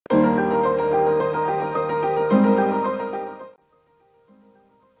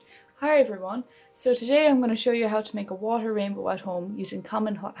everyone, so today I'm going to show you how to make a water rainbow at home using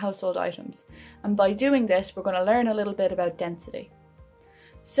common household items, and by doing this we're going to learn a little bit about density.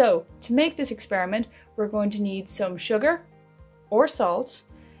 So to make this experiment we're going to need some sugar or salt,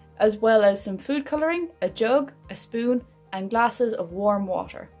 as well as some food colouring, a jug, a spoon and glasses of warm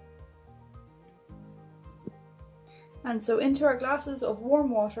water. And so into our glasses of warm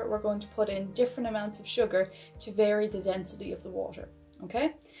water we're going to put in different amounts of sugar to vary the density of the water.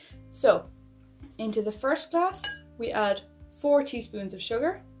 Okay, so into the first glass we add 4 teaspoons of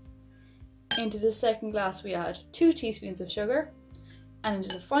sugar, into the second glass we add 2 teaspoons of sugar, and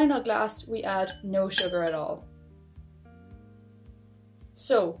into the final glass we add no sugar at all.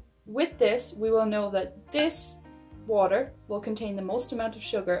 So with this we will know that this water will contain the most amount of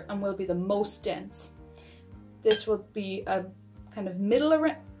sugar and will be the most dense. This will be a kind of middle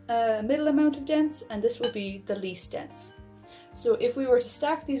amount of dense, and this will be the least dense. So if we were to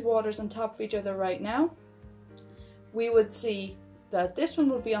stack these waters on top of each other right now, we would see that this one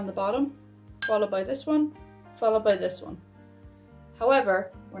would be on the bottom, followed by this one, followed by this one.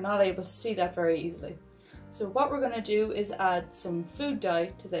 However, we're not able to see that very easily. So what we're going to do is add some food dye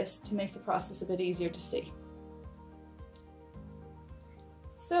to this to make the process a bit easier to see.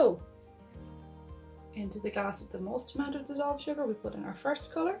 So into the glass with the most amount of dissolved sugar we put in our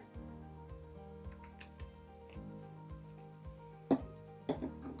first colour.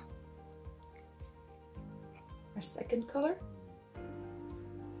 Our second colour.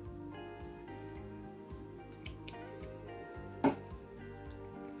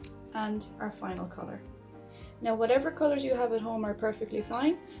 And our final colour. Now whatever colours you have at home are perfectly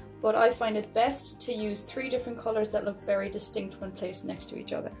fine, but I find it best to use 3 different colours that look very distinct when placed next to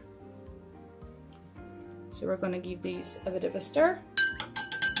each other. So we're going to give these a bit of a stir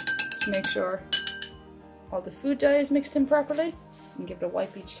to make sure all the food dye is mixed in properly, and give it a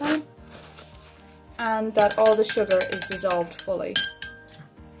wipe each time, and that all the sugar is dissolved fully.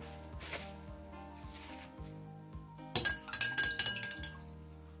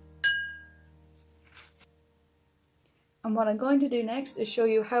 And what I'm going to do next is show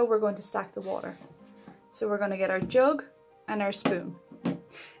you how we're going to stack the water. So we're going to get our jug and our spoon.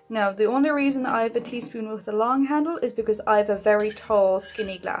 Now the only reason I have a teaspoon with a long handle is because I have a very tall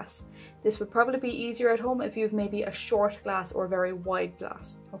skinny glass. This would probably be easier at home if you have maybe a short glass or a very wide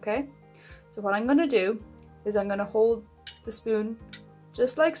glass, okay? So what I'm going to do is I'm going to hold the spoon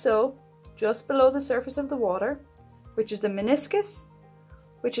just like so, just below the surface of the water, which is the meniscus,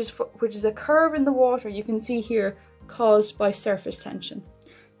 which is a curve in the water you can see here caused by surface tension.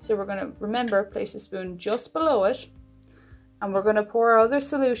 So we're going to remember place the spoon just below it, and we're going to pour our other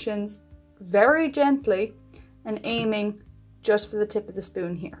solutions very gently and aiming just for the tip of the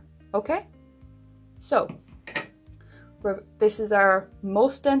spoon here. Okay? So this is our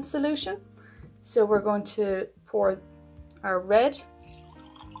most dense solution. So we're going to pour our red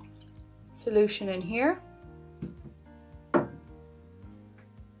solution in here.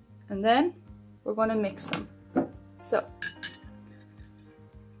 And then we're going to mix them. So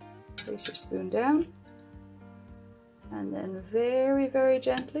place your spoon down and then very, very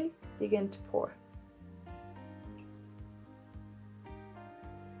gently begin to pour.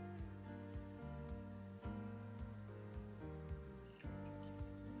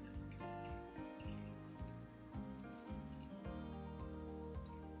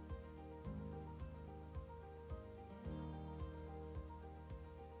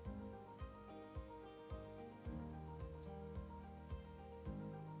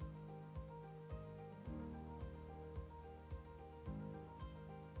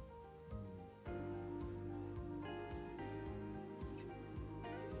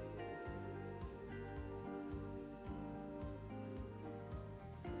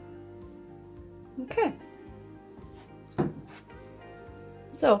 Okay,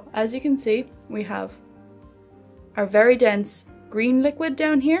 so as you can see we have our very dense green liquid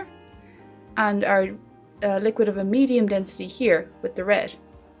down here and our liquid of a medium density here with the red.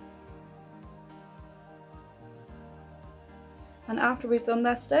 And after we've done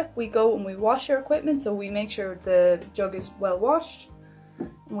that step we go and we wash our equipment, so we make sure the jug is well washed,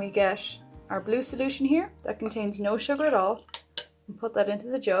 and we get our blue solution here that contains no sugar at all and put that into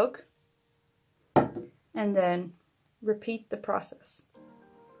the jug. And then repeat the process.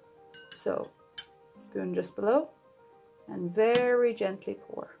 So spoon just below and very gently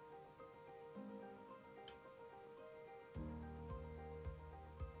pour.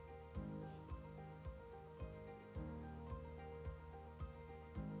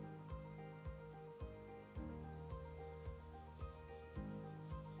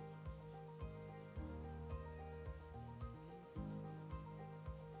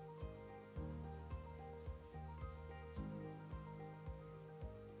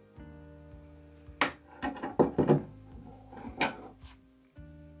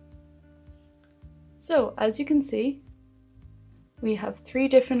 So as you can see, we have 3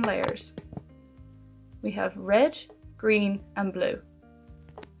 different layers. We have red, green and blue.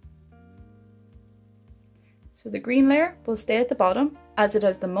 So the green layer will stay at the bottom as it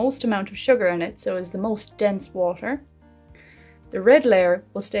has the most amount of sugar in it, so is the most dense water. The red layer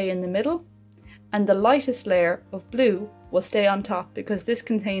will stay in the middle, and the lightest layer of blue will stay on top because this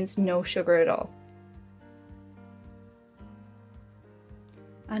contains no sugar at all.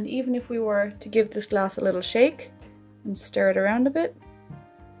 And even if we were to give this glass a little shake and stir it around a bit,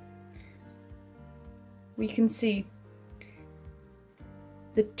 we can see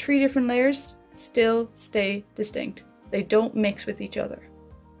the 3 different layers still stay distinct. They don't mix with each other.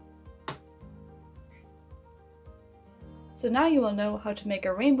 So now you will know how to make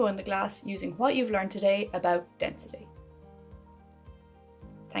a rainbow in the glass using what you've learned today about density.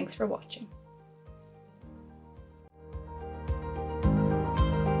 Thanks for watching.